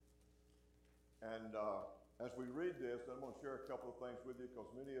And as we read this, I'm going to share a couple of things with you because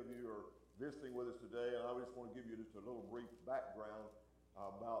many of you are visiting with us today, and I just want to give you just a little brief background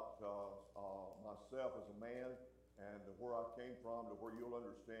about myself as a man and where I came from, to where you'll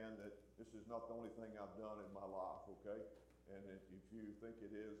understand that this is not the only thing I've done in my life, okay? And if you think it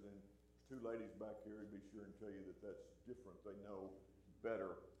is, then two ladies back here would be sure and tell you that that's different. They know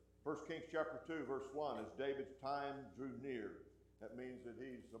better. 1 Kings chapter 2, verse 1, as David's time drew near, that means that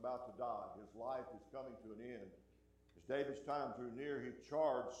he's about to die. His life is coming to an end. As David's time drew near, he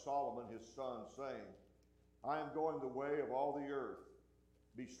charged Solomon his son, saying, I am going the way of all the earth.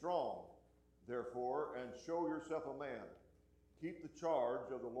 Be strong, therefore, and show yourself a man. Keep the charge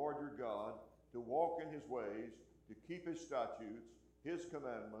of the Lord your God, to walk in his ways, to keep his statutes, his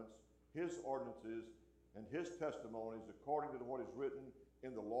commandments, his ordinances, and his testimonies, according to what is written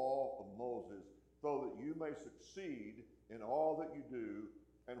in the law of Moses, so that you may succeed in all that you do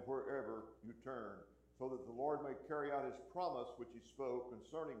and wherever you turn, so that the Lord may carry out his promise which he spoke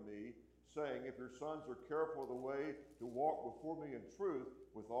concerning me, saying, if your sons are careful of the way to walk before me in truth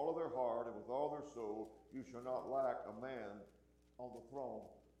with all of their heart and with all their soul, you shall not lack a man on the throne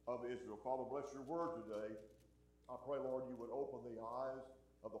of Israel. Father, bless your word today. I pray, Lord, you would open the eyes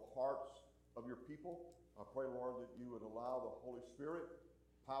of the hearts of your people. I pray, Lord, that you would allow the Holy Spirit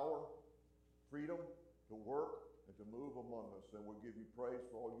power, freedom to work and to move among us. And we'll give you praise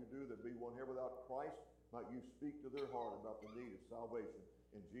for all you do. There be one here without Christ. Might you speak to their heart about the need of salvation.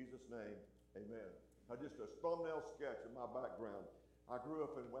 In Jesus' name, amen. Now, just a thumbnail sketch of my background. I grew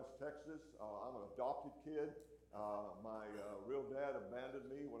up in West Texas. I'm an adopted kid. My real dad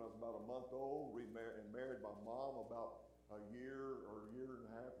abandoned me when I was about a month old, and married my mom about a year or a year and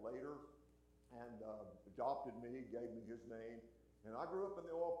a half later, and adopted me, gave me his name. And I grew up in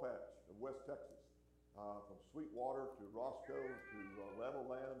the oil patch of West Texas. From Sweetwater to Roscoe to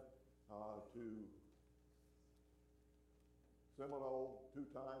Levelland to Seminole 2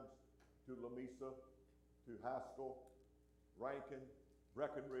 times, to Lamesa, to Haskell, Rankin,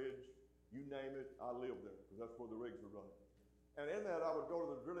 Breckenridge, you name it, I lived there because that's where the rigs were running. And in that, I would go to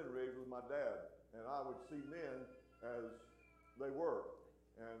the drilling rigs with my dad, and I would see men as they were,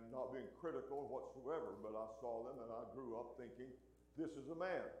 and not being critical whatsoever, but I saw them and I grew up thinking, this is a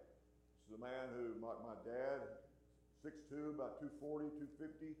man. This is a man who, my dad, 6'2", about 240,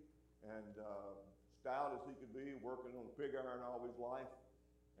 250, and stout as he could be, working on pig iron all his life.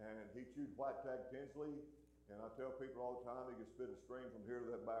 And he chewed white tag Tinsley, and I tell people all the time he could spit a string from here to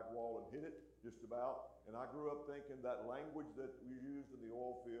that back wall and hit it, just about. And I grew up thinking that language that we used in the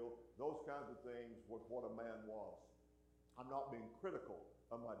oil field, those kinds of things was what a man was. I'm not being critical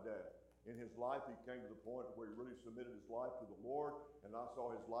of my dad. In his life, he came to the point where he really submitted his life to the Lord, and I saw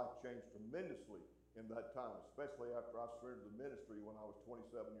his life change tremendously in that time, especially after I surrendered the ministry when I was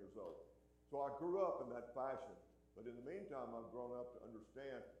 27 years old. So I grew up in that fashion. But in the meantime, I've grown up to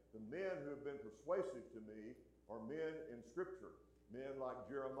understand the men who have been persuasive to me are men in Scripture. Men like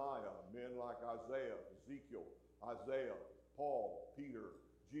Jeremiah, men like Isaiah, Ezekiel, Isaiah, Paul, Peter,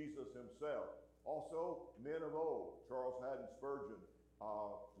 Jesus himself. Also, men of old, Charles Haddon Spurgeon,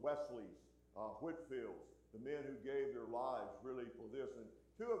 Wesley's, Whitfield's, the men who gave their lives really for this. And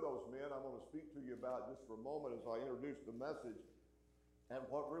 2 of those men I'm going to speak to you about just for a moment as I introduce the message. And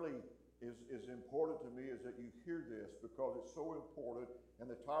what really is important to me is that you hear this because it's so important. And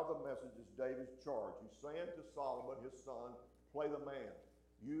the title of the message is David's Charge. He's saying to Solomon, his son, play the man.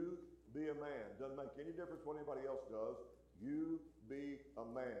 You be a man. Doesn't make any difference what anybody else does. You be a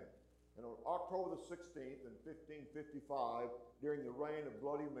man. And on October the 16th in 1555, during the reign of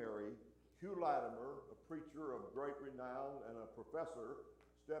Bloody Mary, Hugh Latimer, a preacher of great renown and a professor,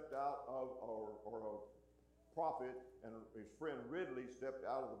 stepped out of, or a prophet, and his friend Ridley stepped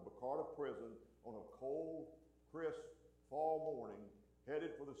out of the Bocardo prison on a cold, crisp fall morning,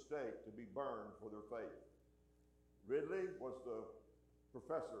 headed for the stake to be burned for their faith. Ridley was the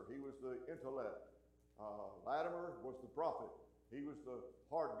professor. He was the intellect. Latimer was the prophet. He was the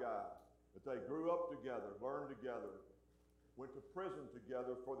hard guy. But they grew up together, learned together, went to prison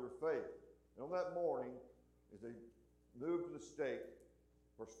together for their faith. And on that morning, as they moved to the stake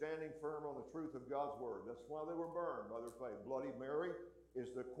for standing firm on the truth of God's word, that's why they were burned by their faith. Bloody Mary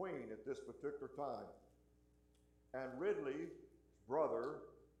is the queen at this particular time. And Ridley's brother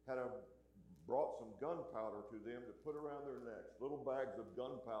had brought some gunpowder to them to put around their necks, little bags of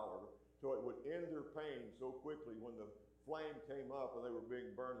gunpowder, so it would end their pain so quickly when the flame came up and they were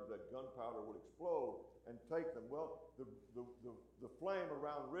being burned that gunpowder would explode and take them. Well, the flame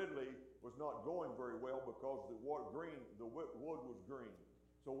around Ridley was not going very well because the wood was green.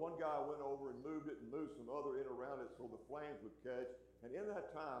 So one guy went over and moved it and moved some other in around it so the flames would catch. And in that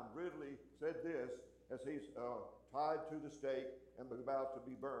time, Ridley said this as he's tied to the stake and about to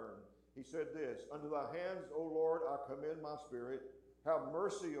be burned. He said this, "Unto thy hands, O Lord, I commend my spirit. Have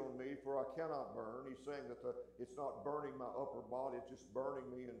mercy on me, for I cannot burn." He's saying that it's not burning my upper body, it's just burning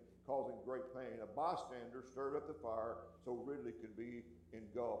me and causing great pain. A bystander stirred up the fire so Ridley could be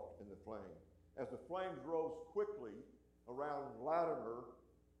engulfed in the flame. As the flames rose quickly around Latimer,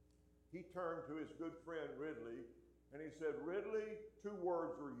 he turned to his good friend Ridley, and he said, "Ridley," two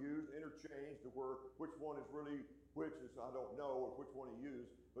words were used, interchanged, the word, which one is really which is, I don't know, or which one he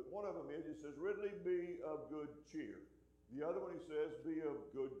used, but one of them is, he says, "Ridley, be of good cheer." The other one he says, "Be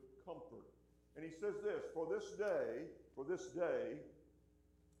of good comfort." And he says this, for this day,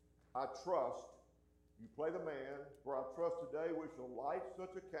 I trust, you play the man, for I trust today we shall light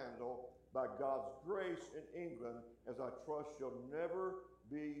such a candle by God's grace in England as I trust shall never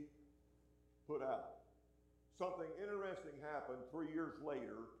be put out. Something interesting happened 3 years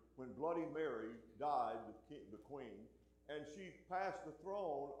later when Bloody Mary died, the queen, and she passed the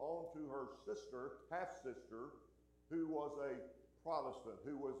throne on to her sister, half-sister, who was a Protestant,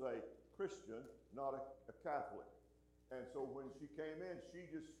 who was a Christian, not a Catholic. And so when she came in, she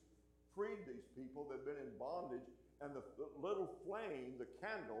just freed these people that had been in bondage, and the little flame, the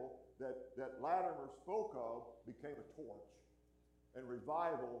candle that Latimer spoke of, became a torch. And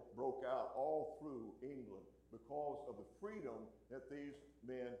revival broke out all through England because of the freedom that these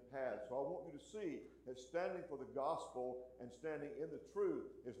men had. So I want you to see that standing for the gospel and standing in the truth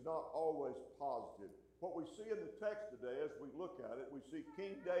is not always positive. What we see in the text today, as we look at it, we see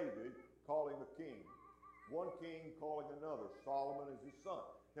King David calling a king. One king calling another. Solomon is his son.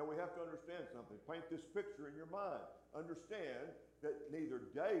 Now we have to understand something. Paint this picture in your mind. Understand that neither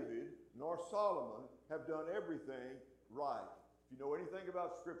David nor Solomon have done everything right. If you know anything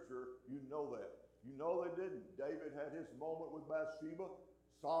about Scripture, you know that. You know they didn't. David had his moment with Bathsheba.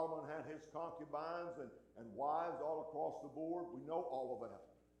 Solomon had his concubines and wives all across the board. We know all of that.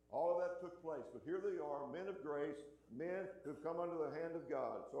 All of that took place. But here they are, men of grace, men who've come under the hand of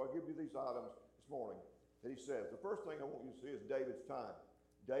God. So I'll give you these items this morning that he says. The first thing I want you to see is David's time.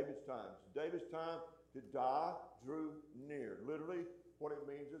 David's time. So David's time to die drew near. Literally, what it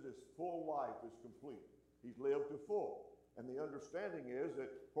means is his full life is complete. He's lived to full. And the understanding is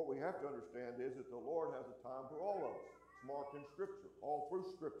that what we have to understand is that the Lord has a time for all of us. It's marked in Scripture. All through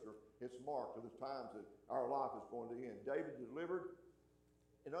Scripture, it's marked of the times that our life is going to end. David delivered.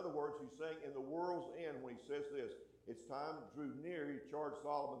 In other words, he's saying in the world's end, when he says this, it's time drew near, he charged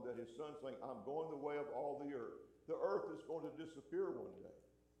Solomon that his son, saying, "I'm going the way of all the earth." The earth is going to disappear one day.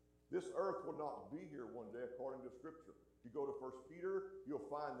 This earth will not be here one day according to Scripture. If you go to 1 Peter, you'll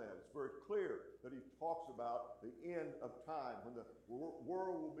find that. It's very clear that he talks about the end of time, when the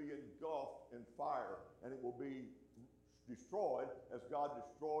world will be engulfed in fire, and it will be destroyed as God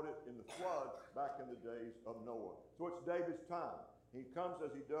destroyed it in the flood back in the days of Noah. So it's David's time. He comes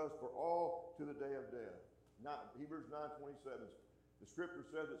as he does for all to the day of death. Hebrews 9:27, the Scripture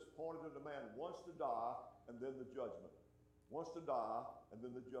says it's appointed unto man once to die and then the judgment. Once to die and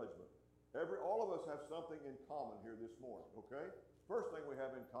then the judgment. All of us have something in common here this morning, okay? First thing we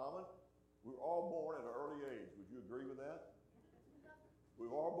have in common, we were all born at an early age. Would you agree with that? We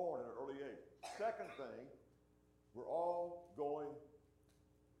were all born at an early age. Second thing, we're all going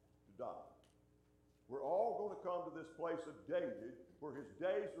to die. We're all going to come to this place of David where his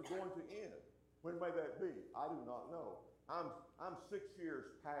days are going to end. When may that be? I do not know. I'm 6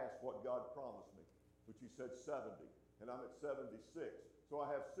 years past what God promised me, which he said 70, and I'm at 76. So I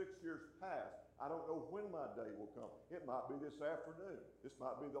have 6 years past. I don't know when my day will come. It might be this afternoon. This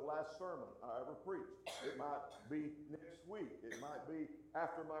might be the last sermon I ever preached. It might be next week. It might be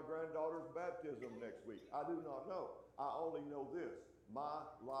after my granddaughter's baptism next week. I do not know. I only know this. My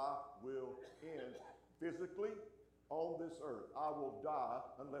life will end physically on this earth. I will die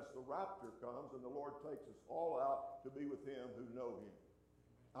unless the rapture comes and the Lord takes us all out to be with him who know him.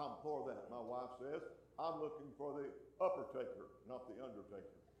 I'm for that. My wife says, I'm looking for the upper taker, not the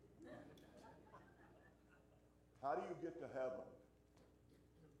undertaker. How do you get to heaven?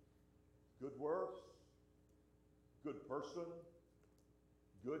 Good works, good person,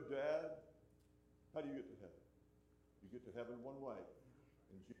 good dad. How do you get to heaven? You get to heaven one way.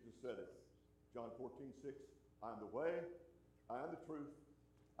 And Jesus said it. John 14:6, I am the way, I am the truth,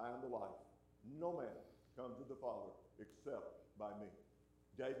 I am the life. No man comes to the Father except by me.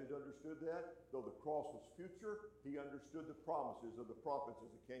 David understood that. Though the cross was future, he understood the promises of the prophets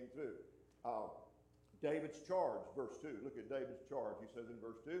as it came through. David's charge, verse 2. Look at David's charge. He says in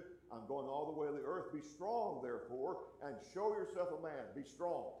verse 2, I'm going all the way of the earth. Be strong, therefore, and show yourself a man. Be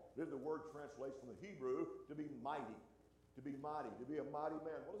strong. This the word translates from the Hebrew to be mighty. To be mighty, to be a mighty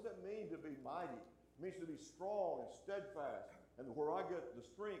man. What does that mean, to be mighty? It means to be strong and steadfast. And where I get the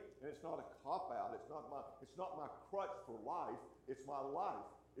strength, and it's not a cop-out, it's not my crutch for life, it's my life.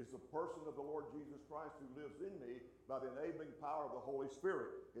 Is the person of the Lord Jesus Christ who lives in me by the enabling power of the Holy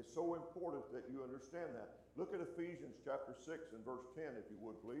Spirit. It's so important that you understand that. Look at Ephesians chapter 6 and verse 10, if you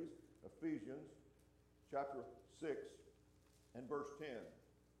would, please. Ephesians chapter 6 and verse 10.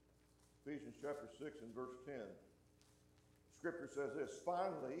 Ephesians chapter 6 and verse 10. Scripture says this,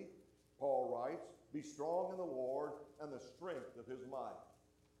 finally, Paul writes, be strong in the Lord and the strength of his might.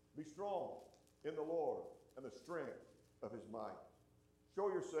 Be strong in the Lord and the strength of his might. Show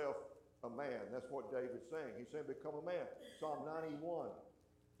yourself a man. That's what David's saying. He's saying become a man. Psalm 91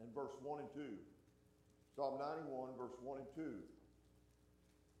 and verse 1 and 2. Psalm 91 verse 1 and 2.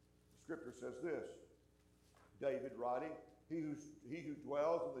 The scripture says this. David writing, he who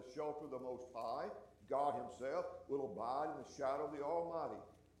dwells in the shelter of the Most High, God himself, will abide in the shadow of the Almighty.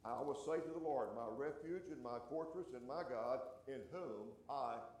 I will say to the Lord, my refuge and my fortress and my God, in whom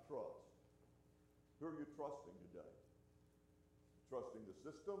I trust. Who are you trusting today? Trusting the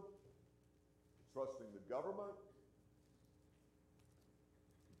system, trusting the government,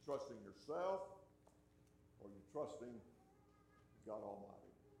 trusting yourself, or you trusting God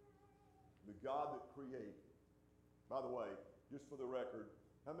Almighty, the God that created. By the way, just for the record,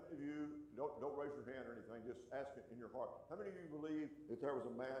 how many of you, don't raise your hand or anything, just ask it in your heart. How many of you believe that there was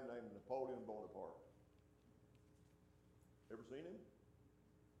a man named Napoleon Bonaparte? Ever seen him?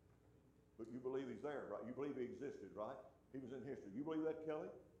 But you believe he's there, right? You believe he existed, right? He was in history. You believe that, Kelly?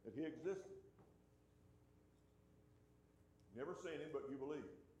 That he existed? Never seen him, but you believe.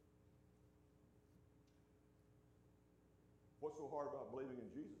 What's so hard about believing in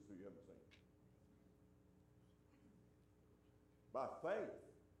Jesus who you haven't seen? By faith.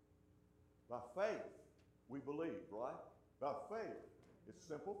 By faith, we believe, right? By faith. It's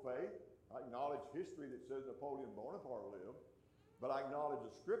simple faith. I acknowledge history that says Napoleon Bonaparte lived, but I acknowledge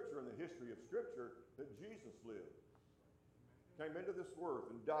the scripture and the history of scripture that Jesus lived. Came into this earth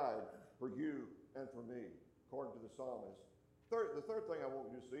and died for you and for me, according to the psalmist. The third thing I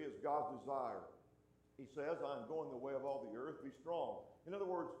want you to see is God's desire. He says, I'm going the way of all the earth, be strong. In other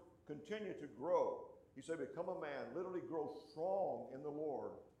words, continue to grow. He said, become a man, literally grow strong in the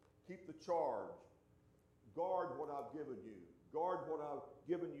Lord. Keep the charge. Guard what I've given you. Guard what I've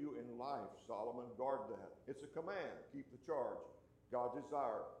given you in life, Solomon. Guard that. It's a command. Keep the charge. God's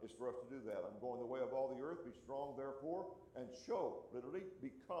desire is for us to do that. I'm going the way of all the earth. Be strong, therefore, and show, literally,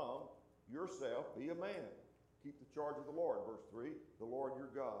 become yourself, be a man. Keep the charge of the Lord. Verse 3, the Lord your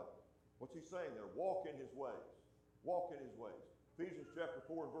God. What's he saying there? Walk in his ways. Walk in his ways. Ephesians chapter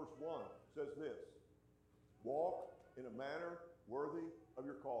 4 and verse 1 says this. Walk in a manner worthy of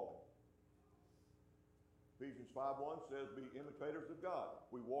your calling. Ephesians 5:1 says, be imitators of God.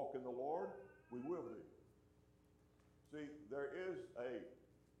 We walk in the Lord, we will be. See, there is a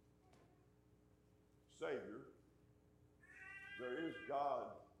Savior. There is God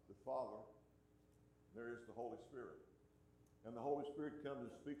the Father. There is the Holy Spirit. And the Holy Spirit comes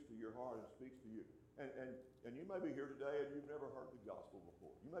and speaks to your heart and speaks to you. And you may be here today and you've never heard the gospel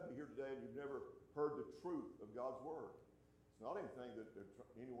before. You may be here today and you've never heard the truth of God's word. It's not anything that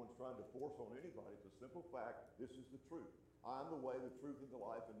anyone's trying to force on anybody. It's a simple fact. This is the truth. I am the way, the truth, and the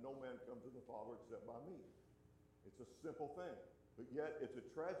life, and no man comes to the Father except by me. It's a simple thing. But yet it's a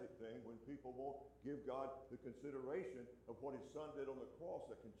tragic thing when people won't give God the consideration of what his son did on the cross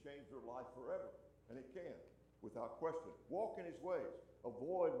that can change their life forever. And it can, without question. Walk in his ways.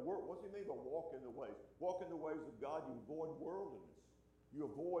 Avoid world. What does he mean by walk in the ways? Walk in the ways of God. You avoid worldliness. You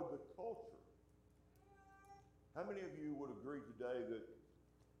avoid the culture. How many of you would agree today that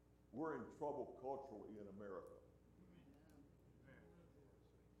we're in trouble culturally in America?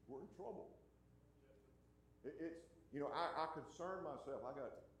 We're in trouble. It's, you know, I concern myself. I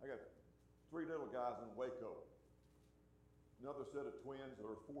got 3 little guys in Waco. Another set of twins that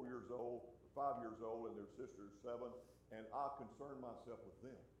are 4 years old, 5 years old, and their sister is 7, and I concern myself with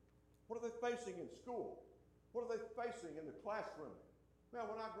them. What are they facing in school? What are they facing in the classroom? Now,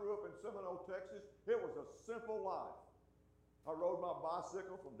 when I grew up in Seminole, Texas, it was a simple life. I rode my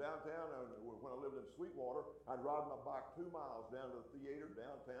bicycle from downtown, and when I lived in Sweetwater, I'd ride my bike 2 miles down to the theater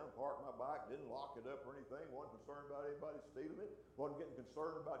downtown, park my bike, didn't lock it up or anything, wasn't concerned about anybody stealing it, wasn't getting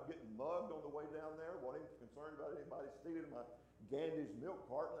concerned about getting mugged on the way down there, wasn't even concerned about anybody stealing my Gandy's milk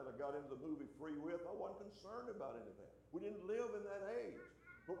carton that I got into the movie free with. I wasn't concerned about any of that. We didn't live in that age.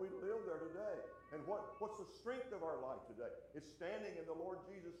 But we live there today. And what's the strength of our life today? It's standing in the Lord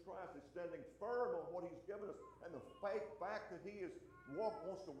Jesus Christ. It's standing firm on what He's given us. And the fact that He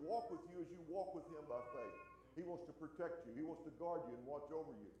wants to walk with you as you walk with Him by faith. He wants to protect you. He wants to guard you and watch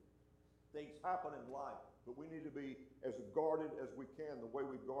over you. Things happen in life, but we need to be as guarded as we can. The way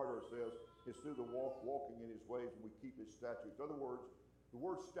we guard ourselves is through the walking in His ways, and we keep His statutes. In other words, the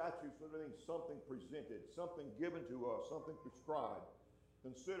word statutes literally means something presented, something given to us, something prescribed.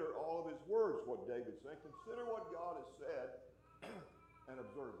 Consider all of His words, what David's saying. Consider what God has said and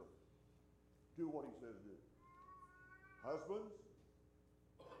observe them. Do what He says do. Husbands,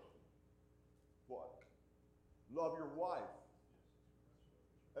 what? Love your wife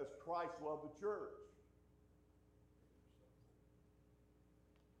as Christ loved the church.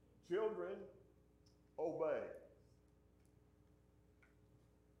 Children, obey.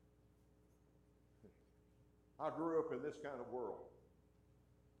 I grew up in this kind of world.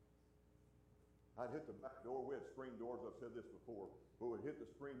 I'd hit the back door. We had screen doors. I've said this before. We would hit the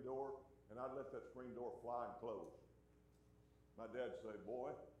screen door, and I'd let that screen door fly and close. My dad would say,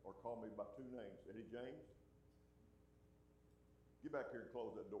 boy, or call me by two names. Eddie James, get back here and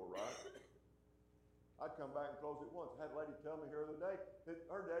close that door, right? I'd come back and close it once. I had a lady tell me here the other day that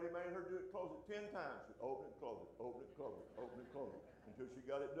her daddy made her close it 10 times. She'd open it, close it, open it, close it, open it, close it, until she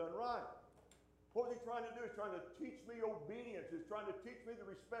got it done right. What was he trying to do? He's trying to teach me obedience. He's trying to teach me the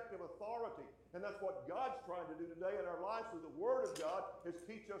respect of authority. And that's what God's trying to do today in our lives through the Word of God, is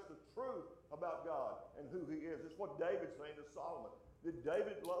teach us the truth about God and who He is. It's what David's saying to Solomon. Did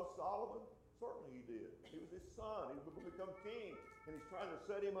David love Solomon? Certainly he did. He was his son. He was going to become king. And he's trying to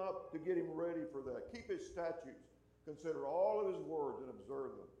set him up to get him ready for that. Keep his statutes. Consider all of his words and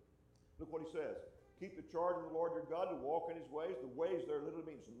observe them. Look what he says. Keep the charge of the Lord your God to walk in His ways. The ways there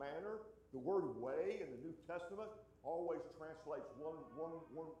literally means manner. The word way in the New Testament always translates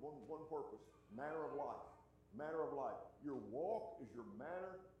one purpose. Manner of life. Manner of life. Your walk is your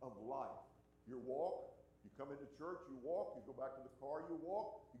manner of life. Your walk, you come into church, you walk. You go back to the car, you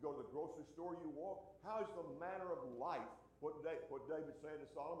walk. You go to the grocery store, you walk. How is the manner of life? What David's saying to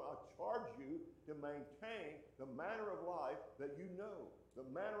Solomon, I charge you to maintain the manner of life that you know. The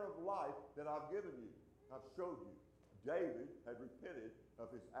manner of life that I've given you. I've showed you. David had repented of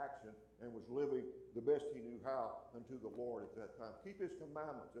his action and was living the best he knew how unto the Lord at that time. Keep His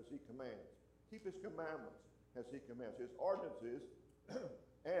commandments as He commands. Keep His commandments as He commands. His ordinances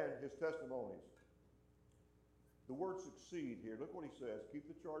and His testimonies. The word succeed here, look what he says. Keep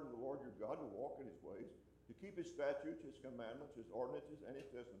the charge of the Lord your God to walk in His ways, to keep His statutes, His commandments, His ordinances, and His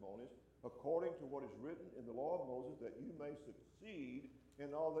testimonies, according to what is written in the law of Moses, that you may succeed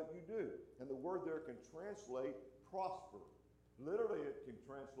in all that you do. And the word there can translate prosper. Literally, it can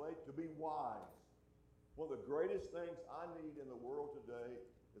translate to be wise. One of the greatest things I need in the world today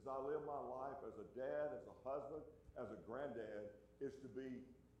as I live my life as a dad, as a husband, as a granddad, is to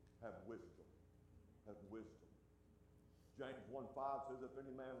have wisdom. Have wisdom. James 1:5 says, if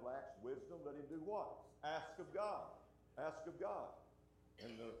any man lacks wisdom, let him do what? Ask of God. Ask of God.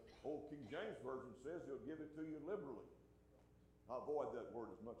 And the old King James Version says He'll give it to you liberally. I avoid that word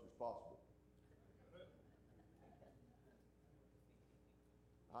as much as possible.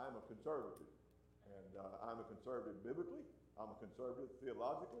 I am a conservative, and I'm a conservative biblically, I'm a conservative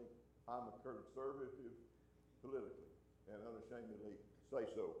theologically, I'm a conservative politically, and unashamedly say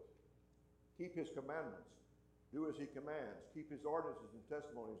so. Keep His commandments. Do as He commands. Keep His ordinances and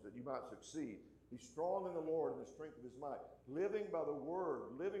testimonies that you might succeed. Be strong in the Lord and the strength of His might. Living by the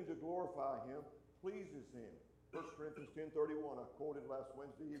Word, living to glorify Him, pleases Him. 1 Corinthians 10:31, I quoted last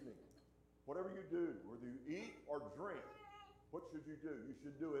Wednesday evening. Whatever you do, whether you eat or drink, what should you do? You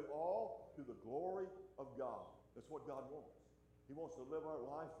should do it all to the glory of God. That's what God wants. He wants to live our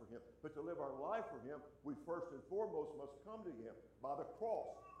life for Him. But to live our life for Him, we first and foremost must come to Him by the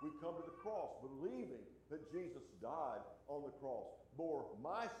cross. We come to the cross believing that Jesus died on the cross, bore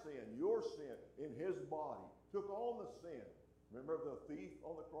my sin, your sin, in His body, took on the sin. Remember the thief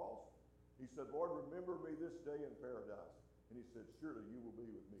on the cross? He said, Lord, remember me this day in paradise. And He said, surely you will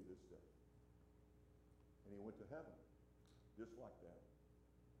be with me this day. And He went to heaven. Just like that.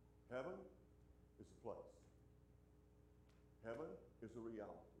 Heaven is a place. Heaven is a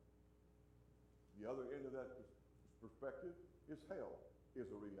reality. The other end of that perspective is hell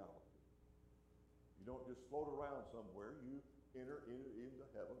is a reality. You don't just float around somewhere. You enter into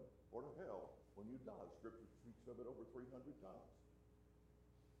heaven or to hell when you die. Scripture speaks of it over 300 times.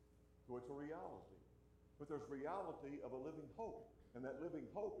 So it's a reality. But there's reality of a living hope. And that living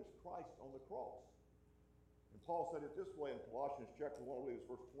hope is Christ on the cross. And Paul said it this way in Colossians chapter 1, I believe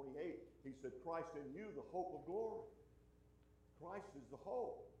it's verse 28. He said, Christ in you, the hope of glory. Christ is the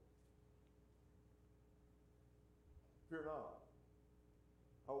hope. Fear not.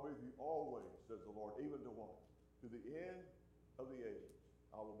 I will be with you always, says the Lord, even to what? To the end of the ages.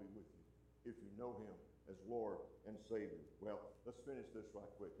 I will be with you if you know him as Lord and Savior. Well, let's finish this right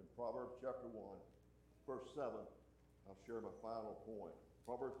quick. In Proverbs chapter 1, verse 7, I'll share my final point.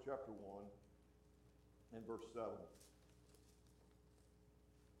 Proverbs chapter 1 and verse 7.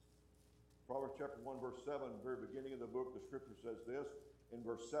 Proverbs chapter 1, verse 7, the very beginning of the book, the scripture says this. In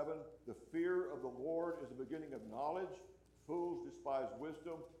verse 7, the fear of the Lord is the beginning of knowledge. Fools despise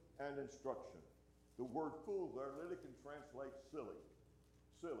wisdom and instruction. The word fool there literally can translate silly.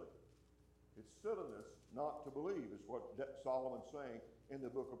 Silly. It's silliness not to believe, is what Solomon's saying in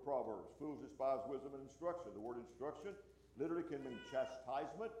the book of Proverbs. Fools despise wisdom and instruction. The word instruction literally can mean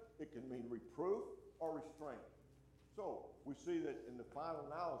chastisement. It can mean reproof or restraint. So we see that in the final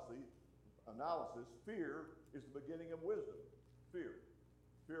analysis, fear is the beginning of wisdom. Fear.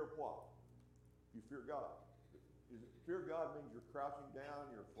 Fear of what? You fear God. Fear God means you're crouching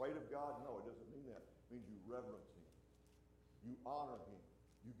down, you're afraid of God? No, it doesn't mean that. It means you reverence him. You honor him.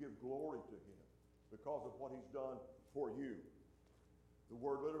 You give glory to him because of what he's done for you. The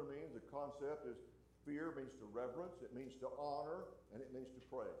word literally means, the concept is fear means to reverence, it means to honor, and it means to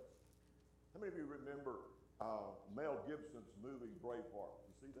praise. How many of you remember Mel Gibson's movie Braveheart?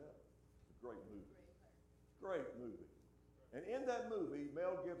 You see that? It's a great movie. Great movie. And in that movie,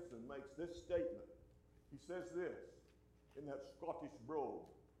 Mel Gibson makes this statement. He says this, in that Scottish brogue,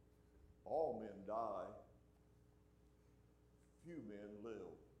 all men die, few men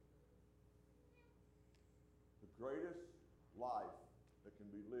live. The greatest life that can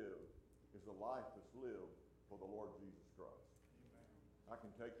be lived is a life that's lived for the Lord Jesus Christ. Amen. I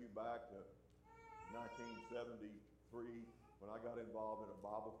can take you back to 1973 when I got involved in a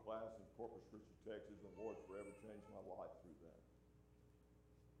Bible class in Corpus Christi, Texas, and the Lord's forever changed my life through that.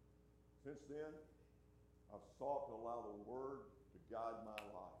 Since then, I've sought to allow the Word to guide my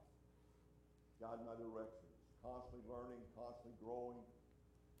life, guide my directions, constantly learning, constantly growing,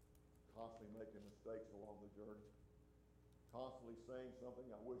 constantly making mistakes along the journey, constantly saying something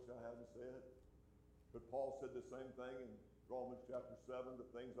I wish I hadn't said. But Paul said the same thing in Romans chapter 7,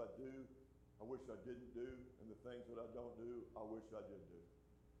 the things I do, I wish I didn't do, and the things that I don't do, I wish I did do.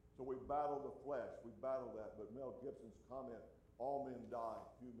 So we battle the flesh, we battle that, but Mel Gibson's comment, all men die,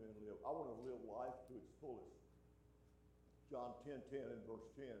 few men live. I want to live life to its fullest. John 10:10 and verse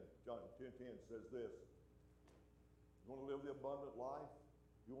 10. John 10:10 says this. You want to live the abundant life?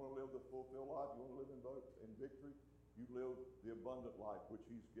 You want to live the fulfilled life? You want to live in victory? You live the abundant life which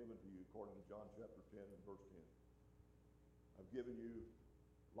he's given to you according to John chapter 10 and verse 10. I've given you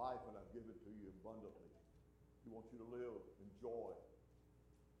life and I've given it to you abundantly. He wants you to live in joy.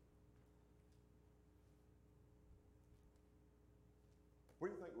 What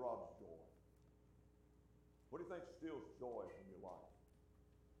do you think robs joy? What do you think steals joy from your life?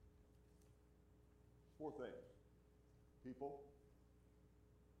 4 things. People,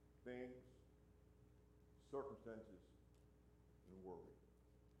 things, circumstances, and worry.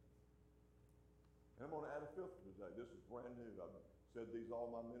 And I'm going to add a 5th one today. This is brand new. I've said these all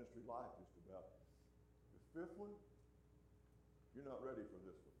my ministry life just about. The 5th one, you're not ready for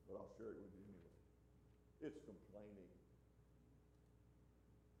this one, but I'll share it with you anyway. It's complaining.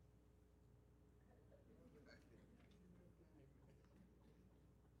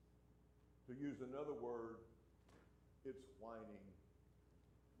 To use another word, it's whining.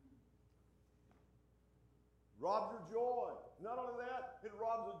 Robs your joy. Not only that, it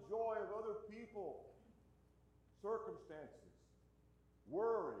robs the joy of other people, circumstances,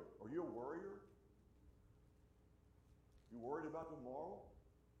 worry. Are you a worrier? You worried about tomorrow?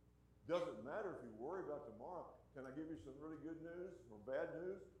 Doesn't matter if you worry about tomorrow. Can I give you some really good news or bad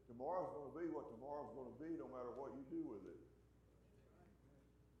news? Tomorrow's going to be what tomorrow's going to be, no matter what you do with it.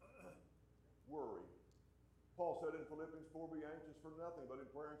 Worry. Paul said in Philippians 4, be anxious for nothing, but in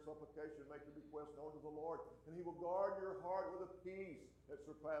prayer and supplication make your request known to the Lord, and he will guard your heart with a peace that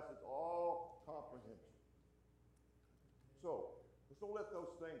surpasses all comprehension. So, let's don't let those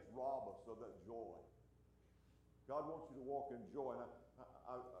things rob us of that joy. God wants you to walk in joy. And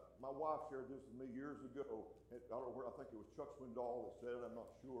my wife shared this with me years ago. I don't know where, I think it was Chuck Swindoll that said it, I'm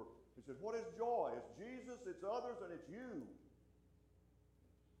not sure. He said, what is joy? It's Jesus, it's others, and it's you.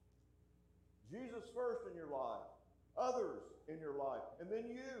 Jesus first in your life, others in your life, and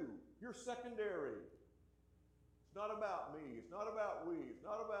then you. You're secondary. It's not about me. It's not about we. It's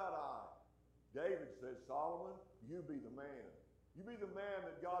not about I. David says, Solomon, you be the man. You be the man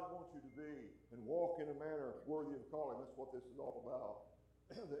that God wants you to be and walk in a manner worthy of calling. That's what this is all about.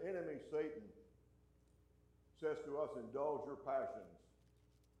 The enemy, Satan, says to us, indulge your passions.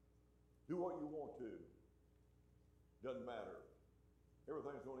 Do what you want to. Doesn't matter.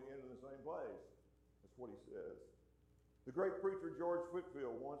 Everything's going to end in the same place. That's what he says. The great preacher George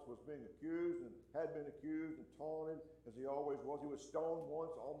Whitefield once was being accused and had been accused and taunted, as he always was. He was stoned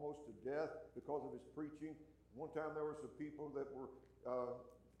once almost to death because of his preaching. One time there were some people that were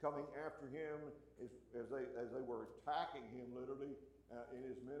coming after him as they were attacking him literally in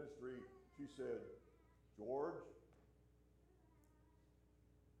his ministry. She said, George,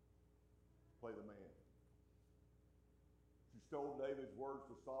 play the man. She stole David's words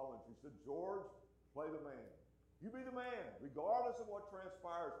to Solomon. She said, George, play the man. You be the man, regardless of what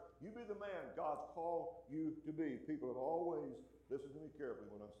transpires. You be the man God's called you to be. People have always, listen to me carefully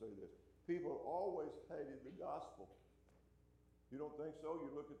when I say this, people have always hated the gospel. You don't think so? You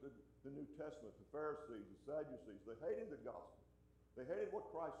look at the New Testament, the Pharisees, the Sadducees. They hated the gospel. They hated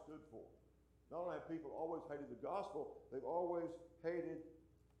what Christ stood for. Not only have people always hated the gospel, they've always hated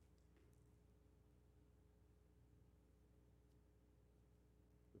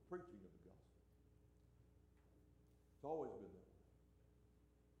the preaching of the gospel. It's always been that way.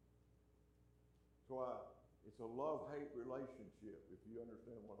 So it's a love-hate relationship, if you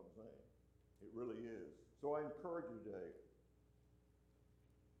understand what I'm saying. It really is. So I encourage you today,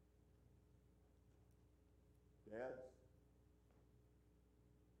 dads,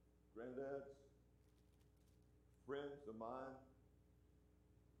 granddads, friends of mine,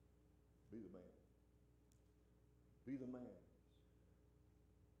 be the man. Be the man.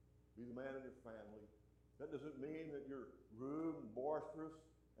 Be the man in your family. That doesn't mean that you're rude and boisterous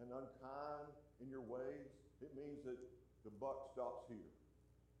and unkind in your ways. It means that the buck stops here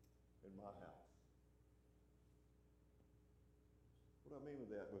in my house. What do I mean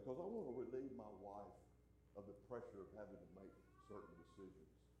with that? Because I want to relieve my wife of the pressure of having to make certain decisions.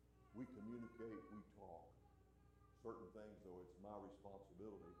 We communicate, we talk. Certain things, though, it's my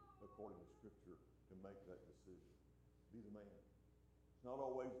responsibility, according to Scripture, to make that decision. Be the man. It's not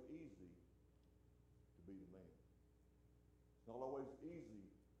always easy to be the man. It's not always easy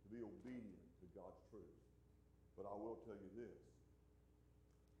to be obedient to God's truth. But I will tell you this,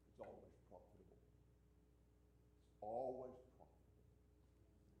 it's always profitable. It's always profitable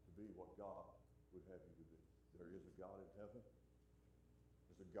to be what God would have you to be. There is a God in heaven.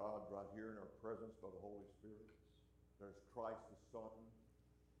 There's a God right here in our presence by the Holy Spirit. There's Christ the Son,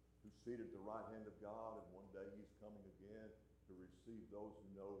 who's seated at the right hand of God, and one day he's coming again to receive those who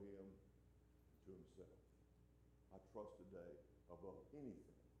know him to himself. I trust today, above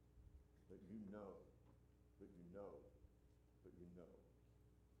anything, that you know, that you know, that you know,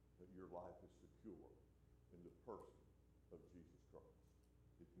 that your life is secure in the person of Jesus Christ.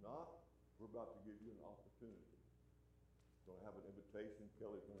 If not, we're about to give you an opportunity. We're going to have an invitation.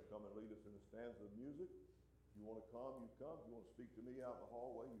 Kelly's going to come and lead us in the stanza of music. If you want to come, you come. If you want to speak to me out in the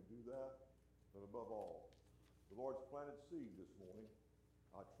hallway, you do that. But above all, the Lord's planted seed this morning.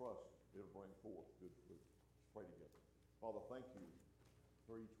 I trust it'll bring forth good fruit. Let's pray together. Father, thank you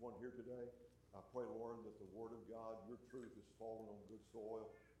for each one here today. I pray, Lord, that the Word of God, your truth, is fallen on good soil.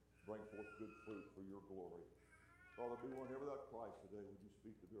 Bring forth good fruit for your glory. Father, be one here without Christ today. Would you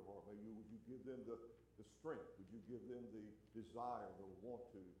speak to their heart? Would you give them the strength? Would you give them the desire, the want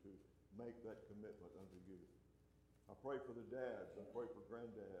to make that commitment unto you? I pray for the dads. I pray for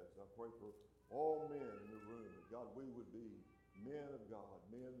granddads. I pray for all men in the room. That God, we would be men of God,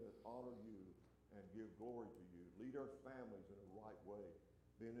 men that honor you and give glory to you. Lead our families in a right way.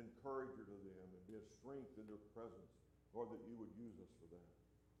 Be an encourager to them and be a strength in their presence. Lord, that you would use us for that.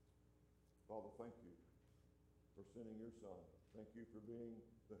 Father, thank you for sending your Son. Thank you for being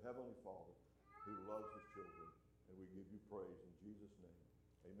the Heavenly Father who loves his children. And we give you praise in Jesus' name.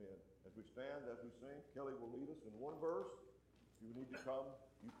 Amen. As we stand, as we sing, Kelly will lead us in one verse. If you need to come,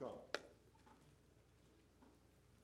 you come.